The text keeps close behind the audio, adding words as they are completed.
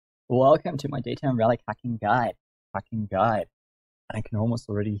Welcome to my daytime relic hacking guide. I can almost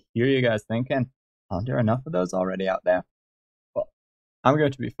already hear you guys thinking, are there enough of those already out there? Well, I'm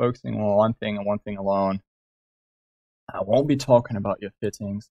going to be focusing on one thing and one thing alone. I won't be talking about your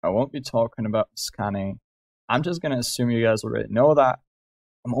fittings. I won't be talking about scanning. I'm just going to assume you guys already know that.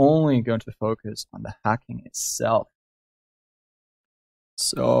 I'm only going to focus on the hacking itself.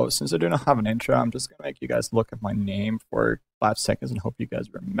 So since I do not have an intro, I'm just going to make you guys look at my name for 5 seconds and hope you guys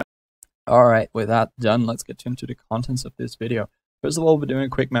remember. Alright, with that done, let's get into the contents of this video. First of all, we're doing a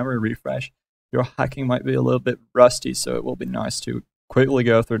quick memory refresh. Your hacking might be a little bit rusty, so it will be nice to quickly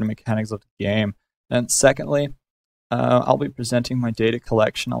go through the mechanics of the game. And secondly, I'll be presenting my data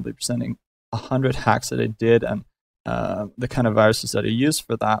collection. I'll be presenting 100 hacks that I did and the kind of viruses that I used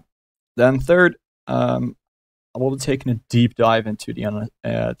for that. Then third, I will be taking a deep dive into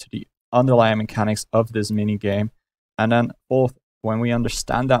the underlying mechanics of this mini game. And then fourth, when we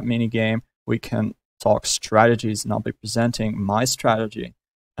understand that mini game, we can talk strategies, and I'll be presenting my strategy,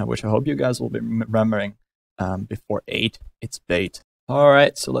 which I hope you guys will be remembering before 8. It's bait.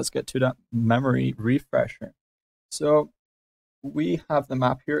 Alright, so let's get to that memory refresher. So we have the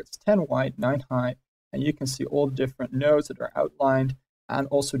map here. It's 10 wide, 9 high, and you can see all the different nodes that are outlined and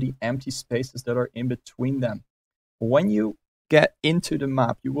also the empty spaces that are in between them. When you get into the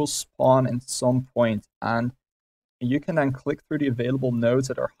map, you will spawn at some point, and you can then click through the available nodes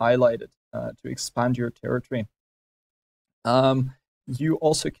that are highlighted to expand your territory. You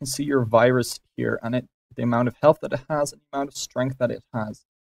also can see your virus here and the amount of health that it has and the amount of strength that it has.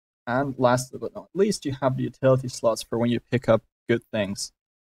 And last but not least, you have the utility slots for when you pick up good things.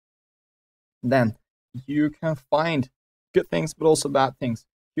 Then you can find good things but also bad things.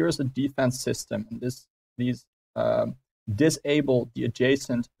 Here's a defense system, and these disable the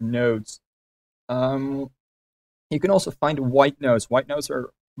adjacent nodes. You can also find white nodes. White nodes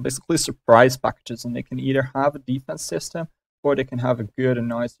are basically surprise packages, and they can either have a defense system or they can have a good and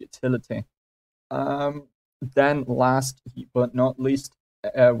nice utility. Then last but not least,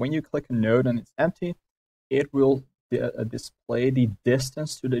 when you click a node and it's empty, it will display the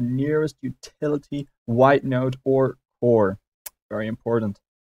distance to the nearest utility white node or core. Very important.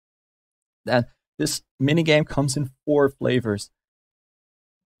 Then this minigame comes in 4 flavors.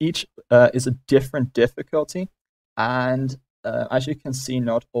 Each is a different difficulty. And as you can see,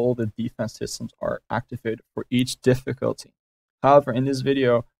 not all the defense systems are activated for each difficulty. However, in this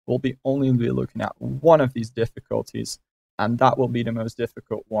video, we'll only be looking at one of these difficulties, and that will be the most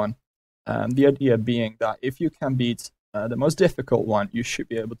difficult one. The idea being that if you can beat the most difficult one, you should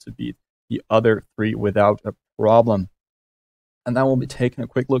be able to beat the other 3 without a problem. And then we'll be taking a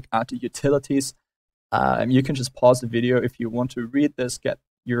quick look at the utilities. You can just pause the video if you want to read this, get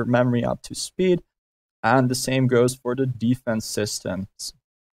your memory up to speed. And the same goes for the defense systems.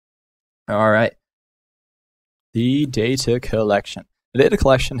 Alright. The data collection. The data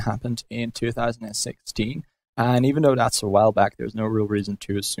collection happened in 2016. And even though that's a while back, there's no real reason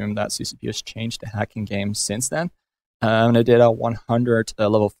to assume that CCP has changed the hacking game since then. I did 100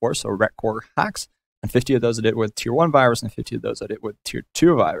 level 4, so red core hacks. And 50 of those I did with tier 1 virus, and 50 of those I did with tier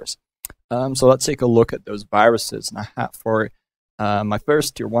 2 virus. So let's take a look at those viruses. And I have for my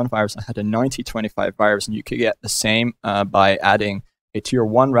first tier 1 virus, I had a 9025 virus, and you could get the same by adding a tier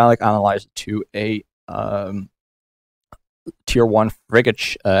 1 relic analyzer to a tier 1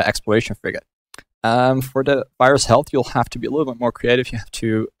 frigate, exploration frigate. For the virus health, you'll have to be a little bit more creative. You have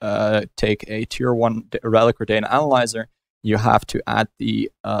to take a tier 1 relic or data analyzer. You have to add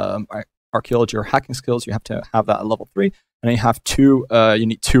the archaeology or hacking skills. You have to have that at level 3, and you have you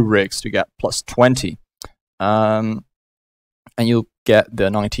need 2 rigs to get plus 20. And you'll get the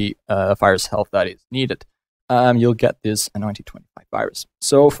 90 virus health that is needed. You'll get this 9025 virus.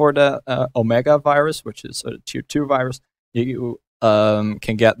 So for the Omega virus, which is a tier 2 virus, you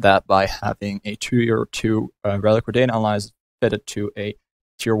can get that by having a tier 2 relic or data analyzer fitted to a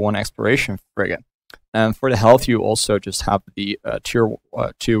tier 1 exploration frigate. And for the health, you also just have the tier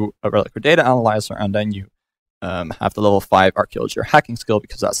 2 relic or data analyzer, and then you have the level 5 archaeology or hacking skill,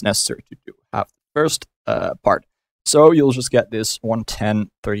 because that's necessary to have the first part. So you'll just get this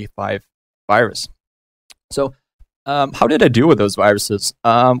 11035 virus. So how did I do with those viruses?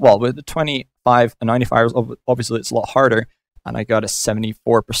 Well, with the 25 and 90 virus, obviously it's a lot harder, and I got a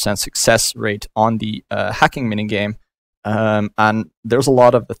 74% success rate on the hacking minigame. And there's a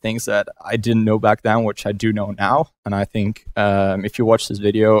lot of the things that I didn't know back then, which I do know now. And I think if you watch this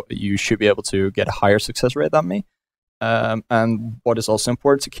video, you should be able to get a higher success rate than me. And what is also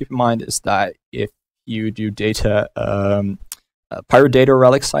important to keep in mind is that if you do data pirate data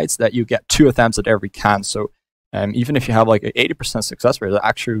relic sites, that you get 2 attempts at every can. So Even if you have like an 80% success rate, that's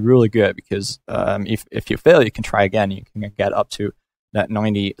actually really good, because if you fail, you can try again. You can get up to that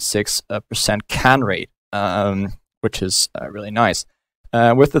 96% can rate, which is really nice.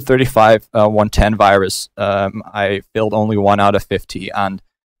 With the 35-110 virus, I failed only 1 out of 50, and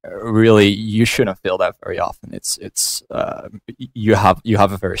really, you shouldn't fail that very often. You have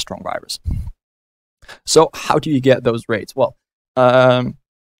a very strong virus. So how do you get those rates? Well,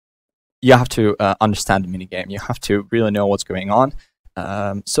 you have to understand the minigame. You have to really know what's going on.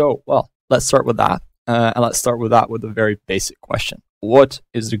 Well, let's start with that. And let's start with that with a very basic question. What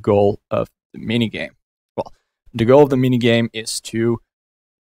is the goal of the minigame? Well, the goal of the minigame is to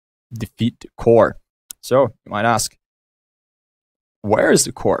defeat the core. So you might ask, where is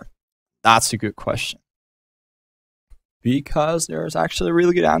the core? That's a good question. Because there's actually a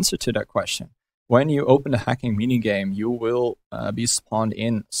really good answer to that question. When you open the hacking minigame, you will be spawned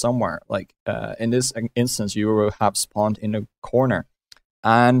in somewhere. Like in this instance, you will have spawned in a corner.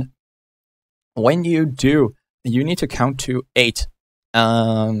 And when you do, you need to count to 8.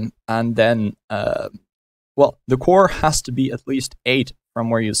 And then, well, the core has to be at least 8 from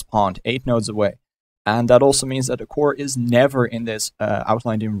where you spawned, 8 nodes away. And that also means that the core is never in this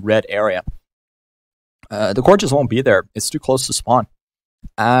outlined in red area. The core just won't be there. It's too close to spawn.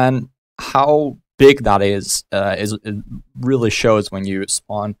 And how big that is it really shows when you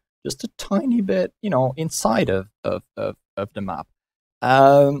spawn just a tiny bit, inside of the map.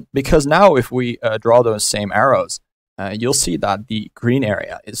 Because now if we draw those same arrows, you'll see that the green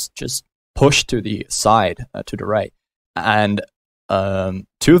area is just pushed to the side, to the right. And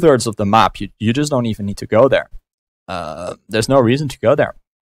 2/3 of the map, you just don't even need to go there. There's no reason to go there.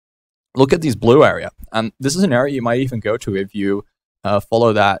 Look at this blue area. And this is an area you might even go to if you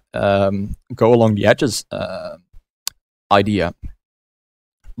follow that go along the edges idea.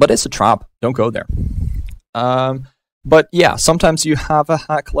 But it's a trap. Don't go there. But yeah, sometimes you have a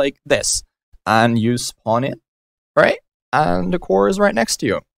hack like this, and you spawn in, right? And the core is right next to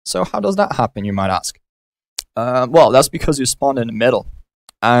you. So how does that happen, you might ask? Well, that's because you spawned in the middle.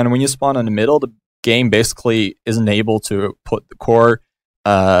 And when you spawn in the middle, the game basically isn't able to put the core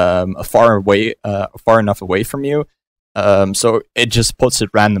far enough away from you. So it just puts it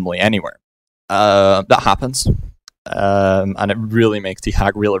randomly anywhere. That happens. And it really makes the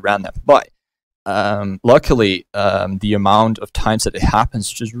hack really random. But luckily, the amount of times that it happens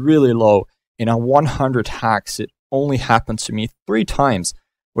is just really low. In 100 hacks, it only happened to me 3 times,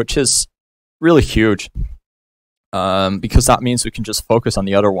 which is really huge. Because that means we can just focus on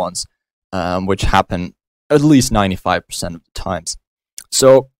the other ones, which happen at least 95% of the times.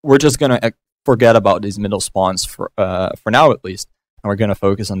 So we're just going to forget about these middle spawns for now at least, and we're going to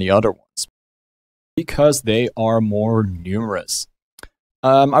focus on the other ones because they are more numerous.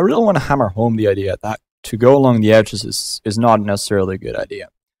 I really want to hammer home the idea that to go along the edges is not necessarily a good idea.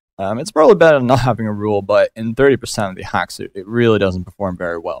 It's probably better than not having a rule, but in 30% of the hacks, it really doesn't perform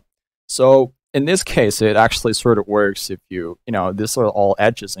very well. So in this case, it actually sort of works if these are all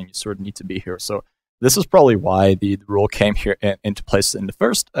edges and you sort of need to be here. So this is probably why the rule came here into place in the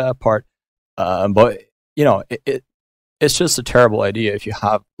first part. But it's just a terrible idea if you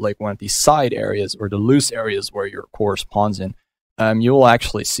have like one of these side areas or the loose areas where your core spawns in. You will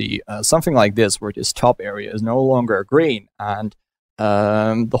actually see something like this, where this top area is no longer green, and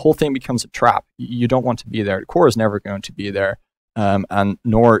the whole thing becomes a trap. You don't want to be there. The core is never going to be there, and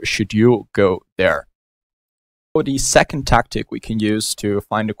nor should you go there. So the second tactic we can use to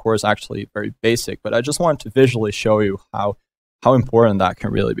find the core is actually very basic, but I just wanted to visually show you how important that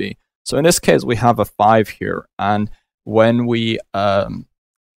can really be. So in this case, we have a 5 here, and when we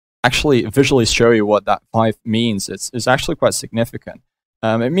actually visually show you what that 5 means, it's actually quite significant.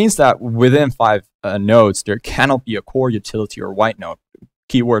 It means that within 5 nodes, there cannot be a core utility or white node,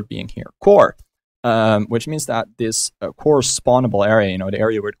 keyword being here, core, which means that this core spawnable area, the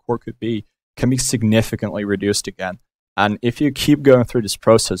area where the core could be, can be significantly reduced again. And if you keep going through this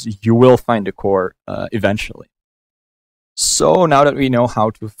process, you will find the core eventually. So now that we know how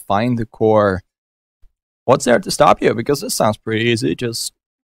to find the core, what's there to stop you? Because this sounds pretty easy. Just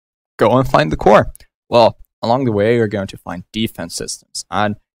go and find the core. Well, along the way, you're going to find defense systems.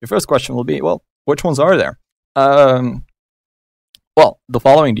 And your first question will be, well, which ones are there? Well, the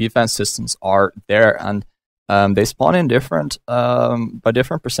following defense systems are there, and they spawn in different by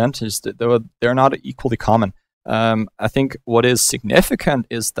different percentages, though they're not equally common. I think what is significant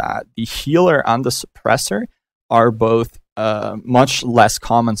is that the healer and the suppressor are both much less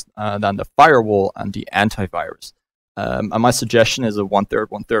common than the firewall and the antivirus. And my suggestion is a 1/3,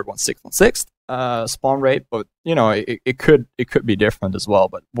 1/3, 1/6, 1/6. spawn rate, but you know, it could be different as well.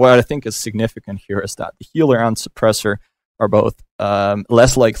 But what I think is significant here is that the healer and suppressor are both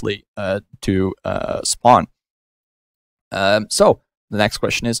less likely to spawn. So the next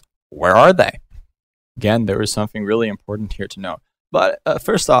question is, where are they? Again, there is something really important here to know. But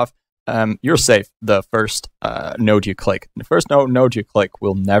first off, you're safe the first node you click. The first node you click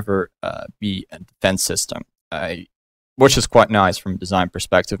will never be a defense system, which is quite nice from a design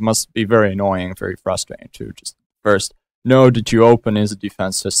perspective. It must be very annoying, very frustrating to just first node that you open is a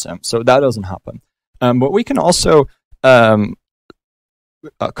defense system. So that doesn't happen. But we can also color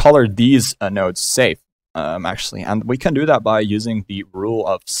these nodes safe, actually, and we can do that by using the rule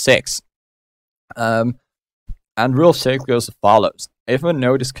of 6. And rule of 6 goes as follows. If a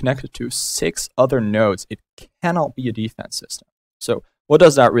node is connected to 6 other nodes, it cannot be a defense system. So what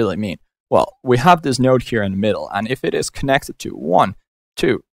does that really mean? Well, we have this node here in the middle, and if it is connected to 1,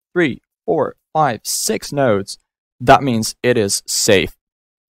 2, 3, 4, 5, 6 nodes, that means it is safe.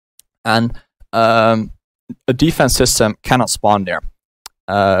 And a defense system cannot spawn there.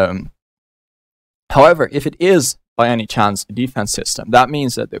 However, if it is by any chance a defense system, that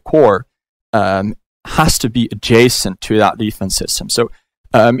means that the core has to be adjacent to that defense system. So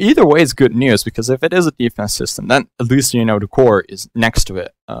either way is good news, because if it is a defense system, then at least you know the core is next to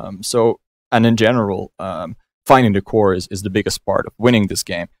it. And in general, finding the core is the biggest part of winning this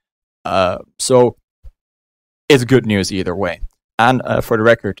game. So it's good news either way. And for the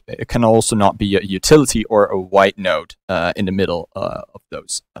record, it can also not be a utility or a white node in the middle of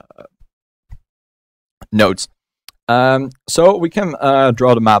those nodes. So we can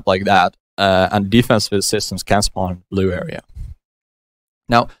draw the map like that. And defensive systems can spawn in the blue area.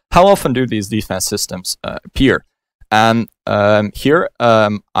 Now, how often do these defense systems appear? And here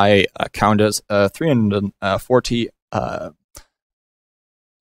I count as 340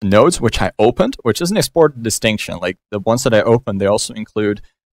 nodes which I opened, which is an important distinction. Like the ones that I opened, they also include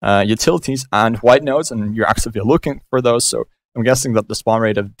utilities and white nodes, and you're actively looking for those. So I'm guessing that the spawn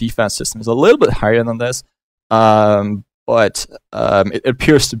rate of defense system is a little bit higher than this. But it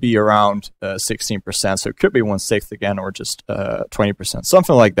appears to be around 16%, so it could be 1/6 again, or just 20%,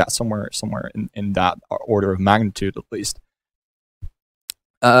 something like that, somewhere in that order of magnitude at least.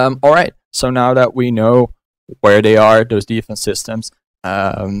 All right, so now that we know where they are, those defense systems,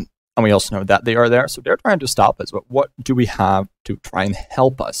 and we also know that they are there, so they're trying to stop us, but what do we have to try and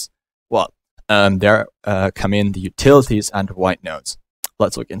help us? Well, there come in the utilities and the white nodes.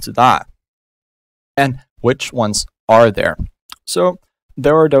 Let's look into that. And which ones are there? So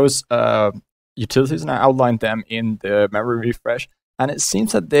there are those utilities, and I outlined them in the memory refresh, and it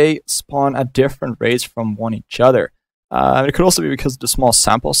seems that they spawn at different rates from each other. It could also be because of the small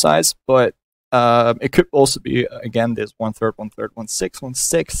sample size, but it could also be, again, there's 1/3, 1/3, 1/6,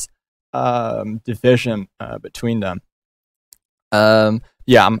 1/6 division between them.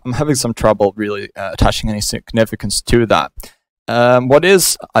 Yeah, I'm having some trouble really attaching any significance to that. What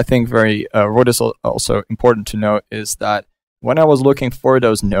is, I think, what is also important to note is that when I was looking for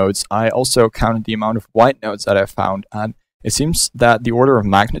those nodes, I also counted the amount of white nodes that I found, and it seems that the order of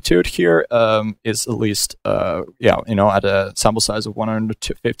magnitude here is at least, at a sample size of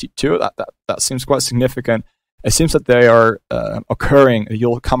 152. That seems quite significant. It seems that they are occurring.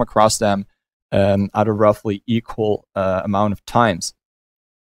 You'll come across them at a roughly equal amount of times.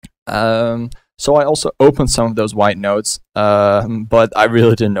 So I also opened some of those white nodes, but I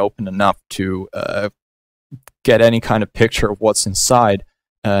really didn't open enough to get any kind of picture of what's inside,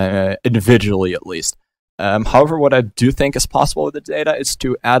 individually at least. However, what I do think is possible with the data is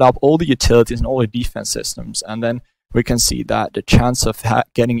to add up all the utilities and all the defense systems, and then we can see that the chance of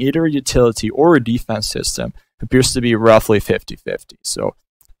getting either a utility or a defense system appears to be roughly 50-50. So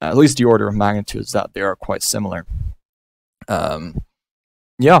at least the order of magnitude is that they are quite similar.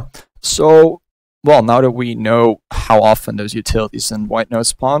 Yeah, so, well, now that we know how often those utilities and white nodes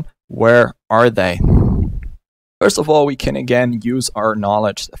spawn, where are they? First of all, we can again use our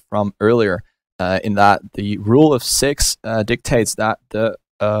knowledge from earlier, in that the rule of 6 dictates that that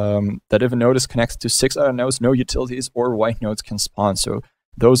if a node is connected to 6 other nodes, no utilities or white nodes can spawn. So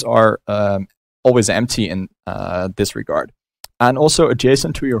those are always empty in this regard. And also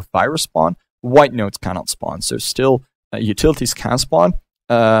adjacent to your virus spawn, white nodes cannot spawn. So still utilities can spawn,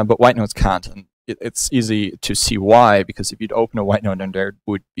 but white nodes can't. And it's easy to see why, because if you'd open a white node and there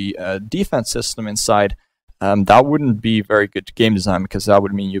would be a defense system inside, that wouldn't be very good game design, because that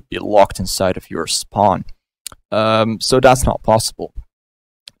would mean you'd be locked inside of your spawn. So that's not possible.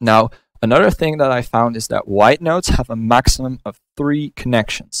 Now, another thing that I found is that white nodes have a maximum of 3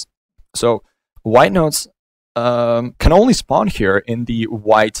 connections. So white nodes can only spawn here in the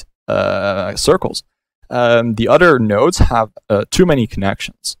white circles. The other nodes have too many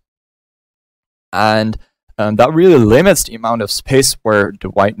connections, and that really limits the amount of space where the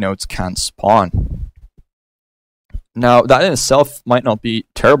white nodes can spawn. Now, that in itself might not be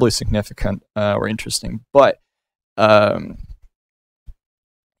terribly significant or interesting, but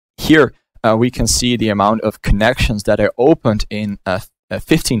here we can see the amount of connections that are opened in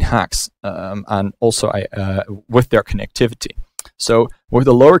 15 hacks, and also with their connectivity. So with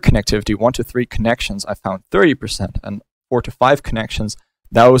the lower connectivity, 1 to 3 connections, I found 30%, and 4 to 5 connections,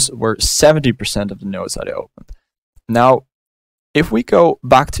 those were 70% of the nodes that I opened. Now, if we go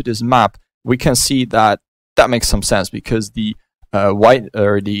back to this map, we can see that that makes some sense, because the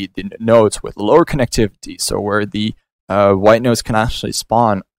the nodes with lower connectivity, so where the white nodes can actually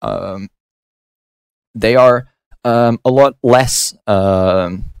spawn, they are a lot less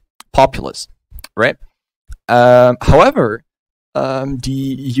populous, right? However,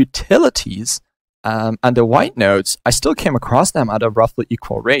 the utilities and the white nodes, I still came across them at a roughly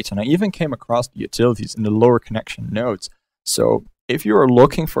equal rate, and I even came across the utilities in the lower connection nodes. So if you are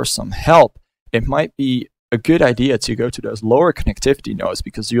looking for some help, it might be a good idea to go to those lower connectivity nodes,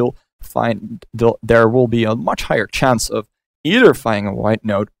 because you'll find there will be a much higher chance of either finding a white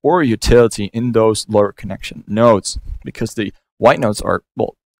node or a utility in those lower connection nodes, because the white nodes are,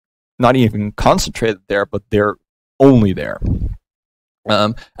 well, not even concentrated there, but they're only there.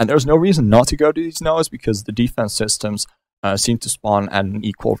 And there's no reason not to go to these nodes, because the defense systems seem to spawn at an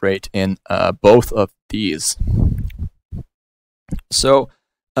equal rate in both of these. So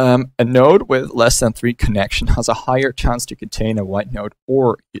a node with less than 3 connection has a higher chance to contain a white node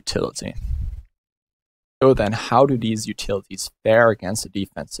or utility. So then, how do these utilities fare against the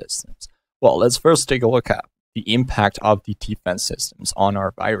defense systems? Well, let's first take a look at the impact of the defense systems on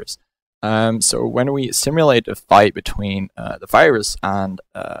our virus. So when we simulate a fight between the virus and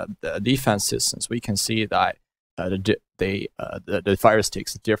the defense systems, we can see that the virus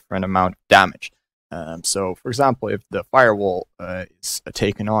takes a different amount of damage. So, for example, if the firewall is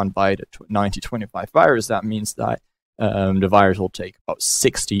taken on by the 9025 virus, that means that the virus will take about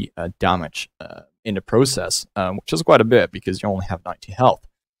 60 damage in the process, which is quite a bit, because you only have 90 health.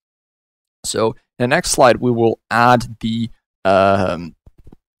 So, in the next slide, we will add the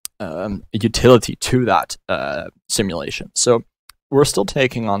utility to that simulation. So, we're still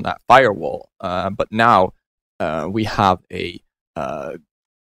taking on that firewall, but now we have a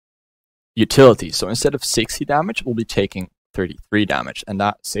utility. So instead of 60 damage, we'll be taking 33 damage, and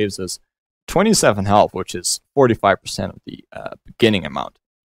that saves us 27 health, which is 45% of the beginning amount,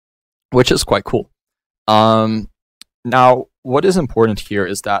 which is quite cool. Now, what is important here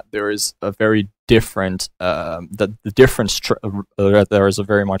is that there is a very different, there is a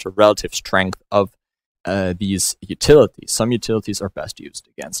very much a relative strength of these utilities. Some utilities are best used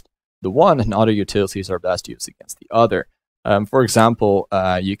against the one, and other utilities are best used against the other. For example,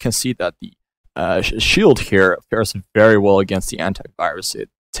 you can see that the shield here fares very well against the antivirus. It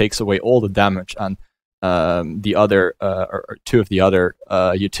takes away all the damage, and the other, or two of the other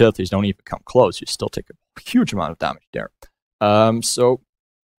utilities don't even come close. You still take a huge amount of damage there. So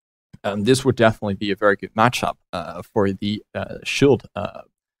this would definitely be a very good matchup for the shield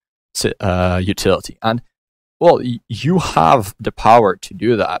utility. And, well, you have the power to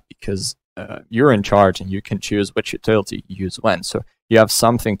do that, because you're in charge and you can choose which utility you use when. So you have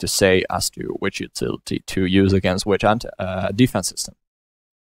something to say as to which utility to use against which defense system.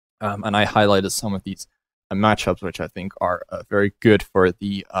 And I highlighted some of these matchups, which I think are very good for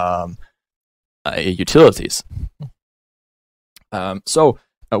the utilities. So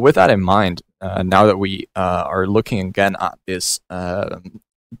with that in mind, now that we are looking again at this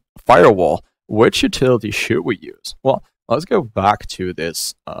firewall, which utility should we use? Well, let's go back to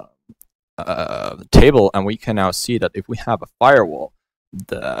this table, and we can now see that if we have a firewall,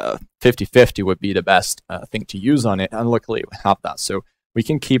 the 50-50 would be the best thing to use on it, and luckily we have that. So we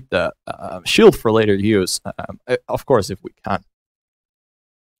can keep the shield for later use, of course, if we can.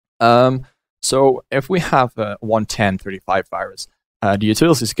 So if we have a 110/35 virus, the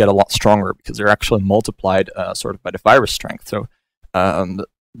utilities get a lot stronger, because they're actually multiplied sort of by the virus strength. So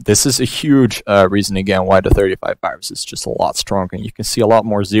this is a huge reason, again, why the 35 virus is just a lot stronger. And you can see a lot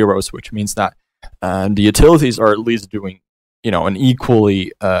more zeros, which means that the utilities are at least doing, an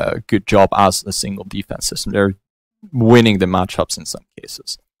equally good job as a single defense system. They're winning the matchups in some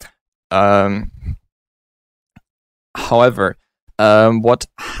cases. However, what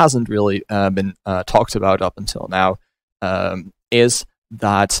hasn't really been talked about up until now is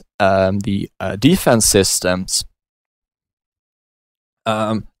that the defense systems,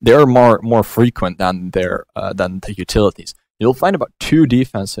 they're more frequent than the utilities. you'll find about 2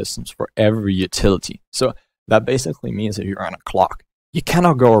 defense systems for every utility. So that basically means that you're on a clock. You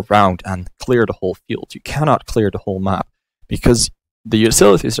cannot go around and clear the whole field. You cannot clear the whole map because the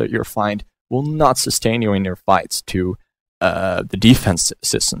utilities that you'll find will not sustain you in your fights to the defense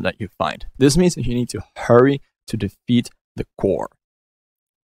system that you find. This means that you need to hurry to defeat the core.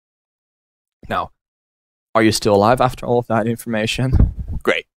 Now, are you still alive after all of that information?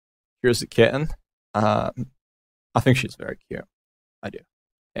 Great. Here's the kitten. I think she's very cute. I do.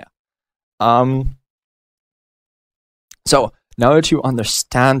 Yeah. So now that you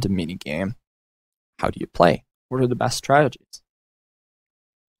understand the minigame, how do you play? What are the best strategies?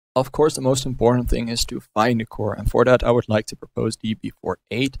 Of course, the most important thing is to find the core, and for that I would like to propose the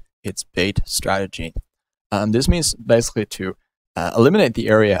before-8 it's bait strategy. This means basically to eliminate the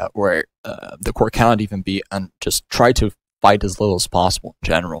area where the core cannot even be and just try to fight as little as possible in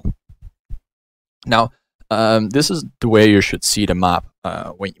general. Now, this is the way you should see the map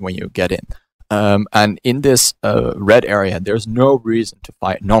when you get in. And in this red area, there's no reason to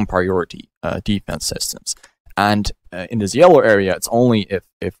fight non-priority defense systems. And in this yellow area, it's only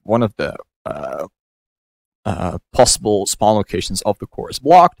if one of the possible spawn locations of the core is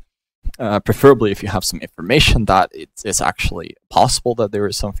blocked, preferably if you have some information that it's actually possible that there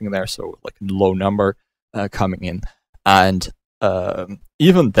is something there, so like a low number coming in. And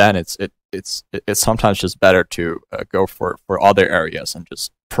even then, it's sometimes just better to go for other areas and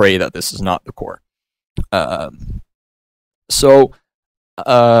just pray that this is not the core.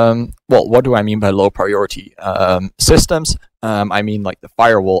 Well, what do I mean by low priority systems? I mean like the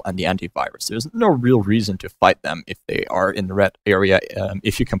firewall and the antivirus. There's no real reason to fight them if they are in the red area,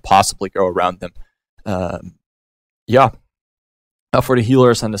 if you can possibly go around them. Yeah. Now for the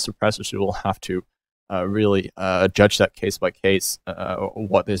healers and the suppressors, you will have to really judge that case by case,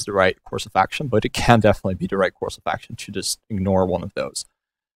 what is the right course of action, but it can definitely be the right course of action to just ignore one of those.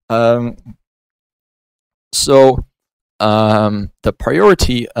 The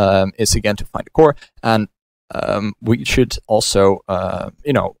priority is again to find the core, and we should also,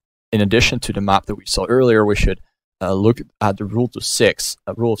 in addition to the map that we saw earlier, we should look at the rule of six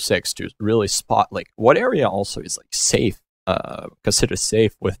to really spot like what area also is like safe, considered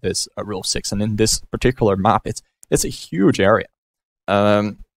safe with this rule of 6. And in this particular map, it's a huge area.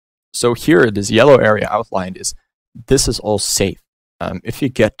 So here, this yellow area outlined this is all safe. If you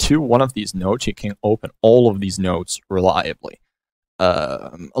get to one of these nodes, you can open all of these nodes reliably.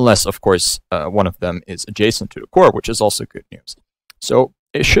 Unless, of course, one of them is adjacent to the core, which is also good news. So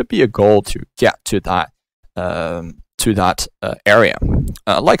it should be a goal to get to that area,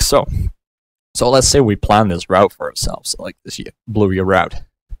 like so. So let's say we plan this route for ourselves, like this bluey route.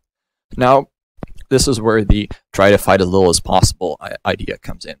 Now, this is where the try to fight as little as possible idea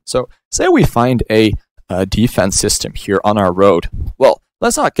comes in. So say we find a defense system here on our road. Well,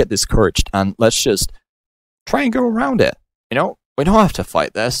 let's not get discouraged and let's just try and go around it. We don't have to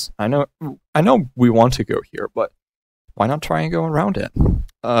fight this. I know we want to go here, but why not try and go around it?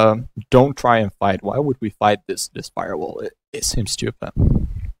 Don't try and fight. Why would we fight this firewall? It seems stupid.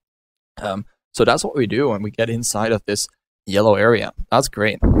 So that's what we do when we get inside of this yellow area. That's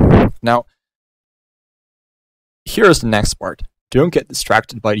great. Now, here's the next part. Don't get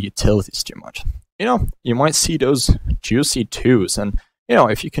distracted by the utilities too much. You might see those juicy 2s, and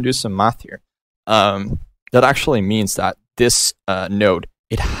if you can do some math here, that actually means that this node,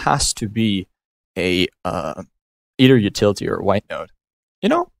 it has to be a either utility or white node.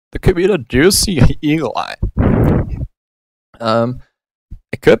 There could be the juicy eagle eye.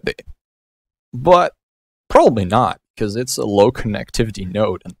 It could be, but probably not, because it's a low connectivity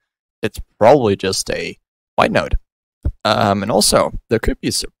node, and it's probably just a white node. And also, there could be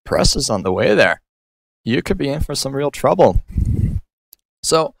suppressors on the way there. You could be in for some real trouble.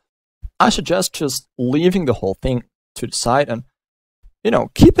 So I suggest just leaving the whole thing to the side and,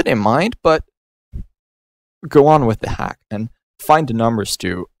 keep it in mind, but go on with the hack and find the numbers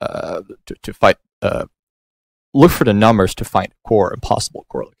to fight. Look for the numbers to find core and possible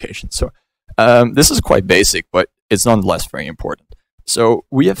core locations. So this is quite basic, but it's nonetheless very important. So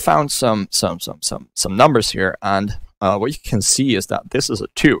we have found some numbers here, and what you can see is that this is a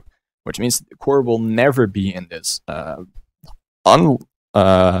 2, which means the core will never be in this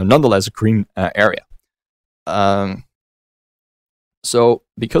nonetheless green area. So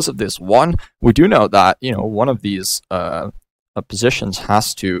because of this 1, we do know that one of these positions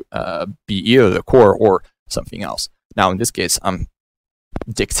has to be either the core or something else. Now in this case, I'm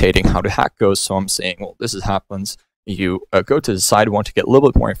dictating how the hack goes, so I'm saying, well, this happens. You go to the side, want to get a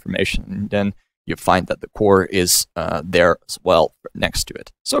little bit more information, and then you find that the core is there as well next to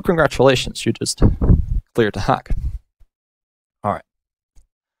it. So congratulations, you just cleared the hack. All right.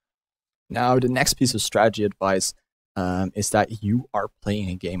 Now, the next piece of strategy advice is that you are playing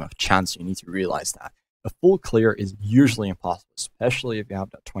a game of chance. You need to realize that a full clear is usually impossible, especially if you have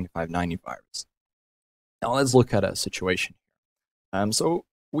that 2590 virus. Now, let's look at a situation here. So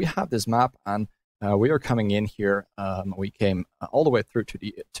we have this map, and we are coming in here. We came all the way through to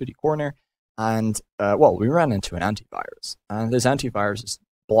the corner, and well, we ran into an antivirus, and this antivirus is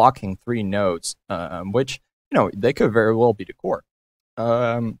blocking 3 nodes, which, you know, they could very well be the core.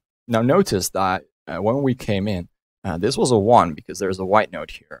 Now notice that when we came in, this was a 1 because there's a white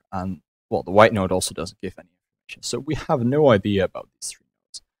node here, and well, the white node also doesn't give any information, so we have no idea about these 3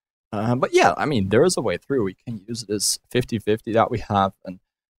 nodes. But yeah, I mean, there is a way through. We can use this 50-50 that we have and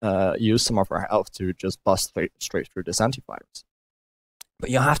use some of our health to just bust straight through this antivirus. But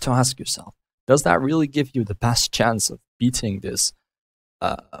you have to ask yourself, does that really give you the best chance of beating this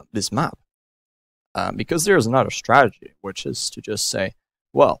this map? Because there's another strategy, which is to just say,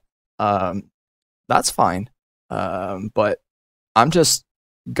 well, that's fine, but I'm just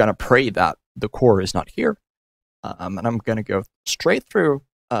gonna pray that the core is not here, and I'm gonna go straight through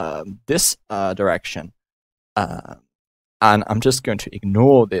this direction, and I'm just going to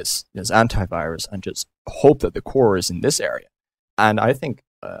ignore this antivirus and just hope that the core is in this area. And I think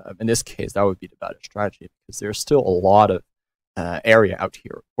in this case that would be the better strategy, because there's still a lot of area out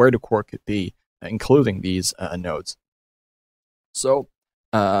here where the core could be, including these nodes. So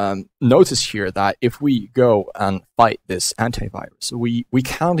notice here that if we go and fight this antivirus, we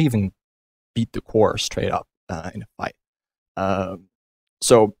can't even beat the core straight up in a fight.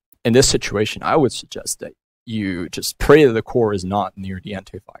 So in this situation, I would suggest that you just pray that the core is not near the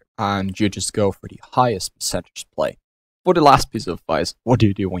antivirus, and you just go for the highest percentage play. For the last piece of advice, what do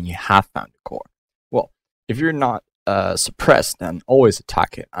you do when you have found the core? Well, if you're not suppressed, then always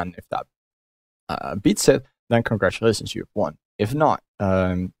attack it, and if that beats it, then congratulations, you've won. If not,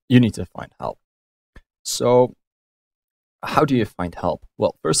 you need to find help. So how do you find help?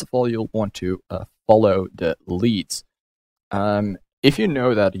 Well, first of all, you'll want to follow the leads. If you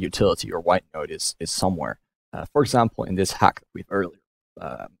know that a utility or white node is somewhere, for example, in this hack that we've earlier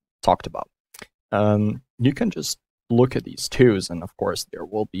talked about, you can just look at these twos, and of course there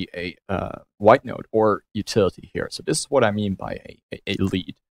will be a white node or utility here. So this is what I mean by a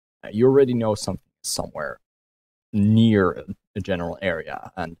lead. You already know something somewhere near a general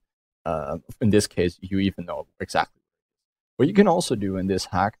area, and in this case you even know exactly. What you can also do in this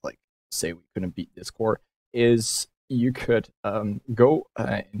hack, like say we couldn't beat this core, is you could go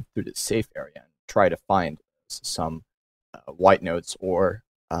into the safe area and try to find some white nodes or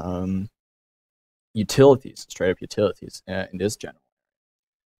utilities, straight up utilities in this general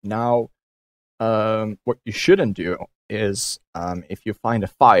area. Now, what you shouldn't do is, if you find a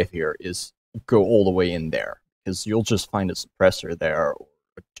 5 here, is go all the way in there, because you'll just find a suppressor there or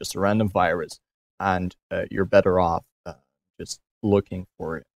just a random virus, and you're better off just looking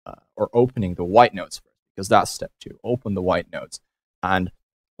for or opening the white nodes first, because that's step 2. Open the white nodes, and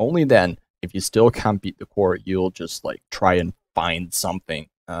only then, if you still can't beat the core, you'll just like try and find something.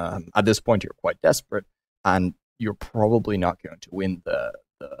 At this point, you're quite desperate, and you're probably not going to win the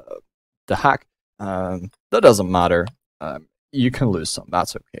hack. That doesn't matter. You can lose some.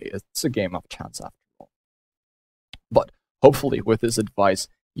 That's okay. It's a game of chance after all. But hopefully, with this advice,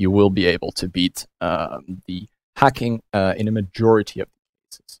 you will be able to beat the hacking in a majority of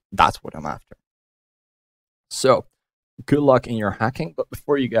the cases. That's what I'm after. So, good luck in your hacking. But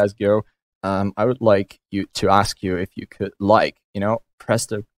before you guys go, I would like to ask you if you could, press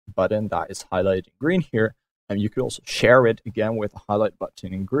the button that is highlighted in green here, and you could also share it again with a highlight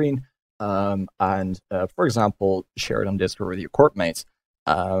button in green. For example, share it on Discord with your court mates.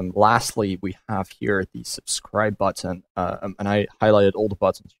 Lastly, we have here the subscribe button, and I highlighted all the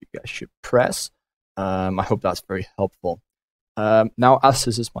buttons you guys should press. I hope that's very helpful. Now, as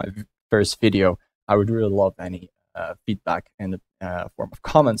this is my first video, I would really love any feedback in the form of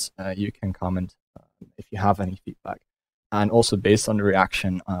comments. You can comment if you have any feedback. And also, based on the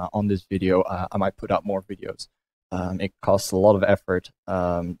reaction on this video, I might put out more videos. It costs a lot of effort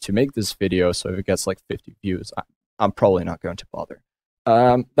to make this video, so if it gets like 50 views, I'm probably not going to bother.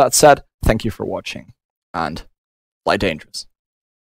 That said, thank you for watching, and fly dangerous.